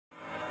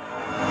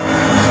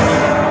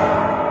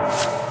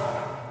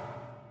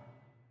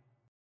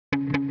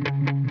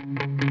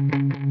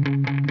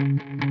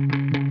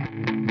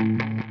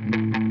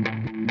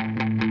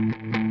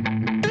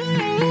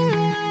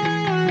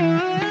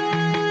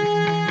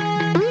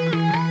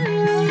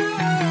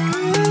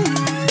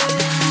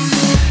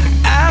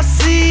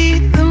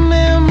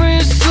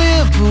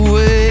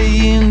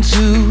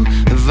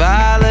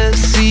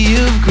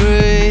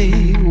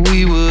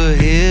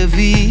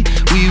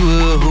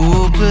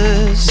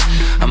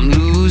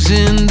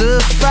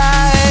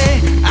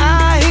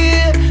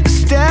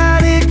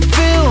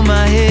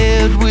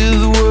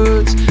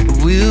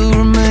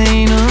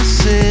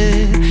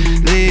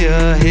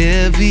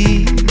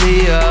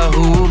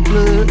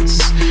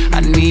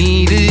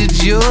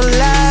your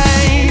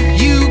light.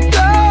 You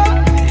go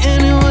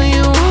anywhere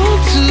you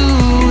want to.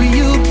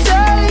 You'll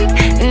take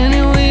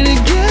any way to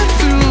get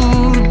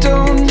through.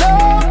 Don't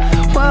know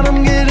what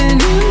I'm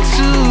getting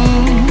into,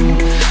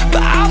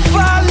 but I'll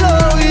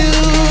follow you.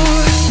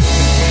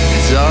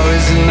 It's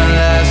always in the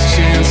last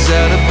chance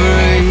that it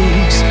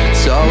breaks.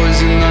 It's always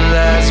in the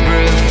last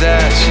breath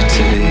that you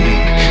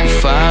take. You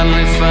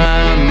finally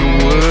find the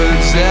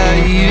words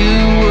that you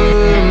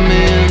were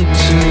meant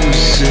to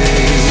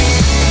say.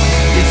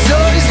 It's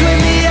always when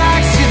the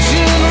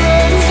oxygen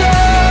runs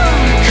out,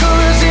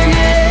 colors in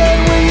your head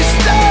when you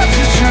start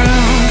to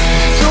drown.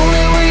 It's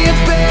only when you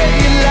bet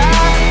your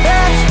life,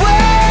 that's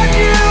when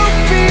you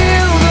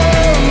feel the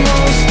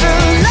most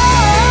alive.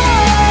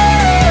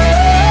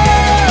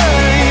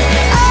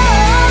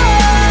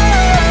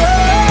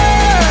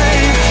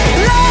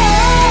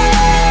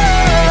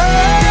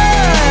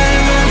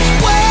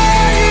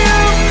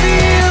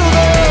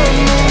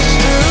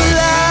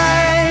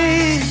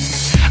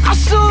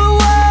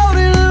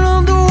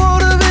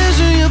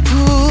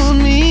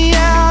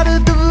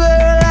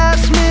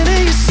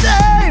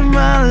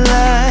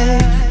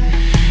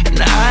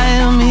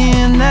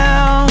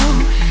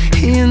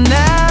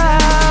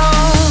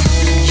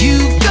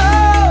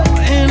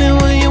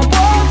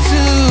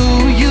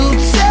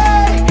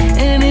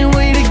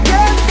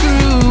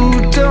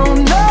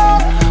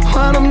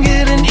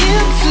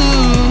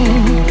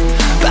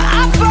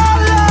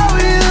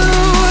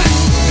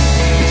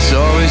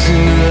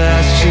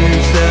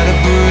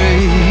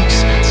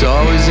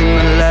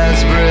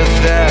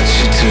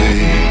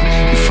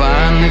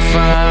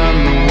 Find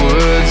the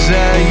words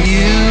that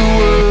you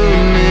were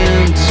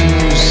meant to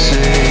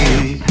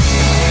say.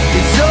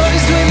 It's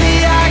always when the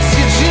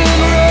oxygen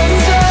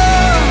runs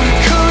out,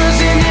 colors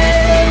in your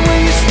head when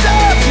you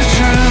start to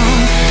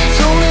drown. It's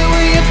only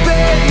when you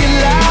bet your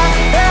life,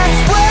 that's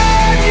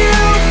when you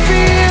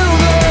feel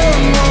the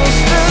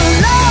most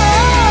alive.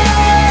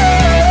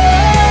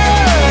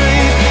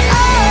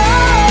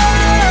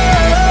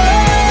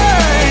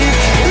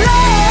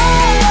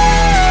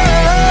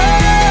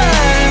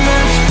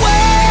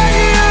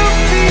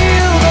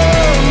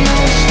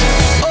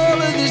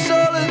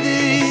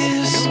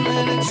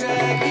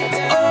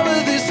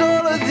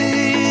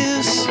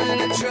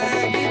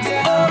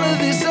 All of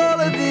this,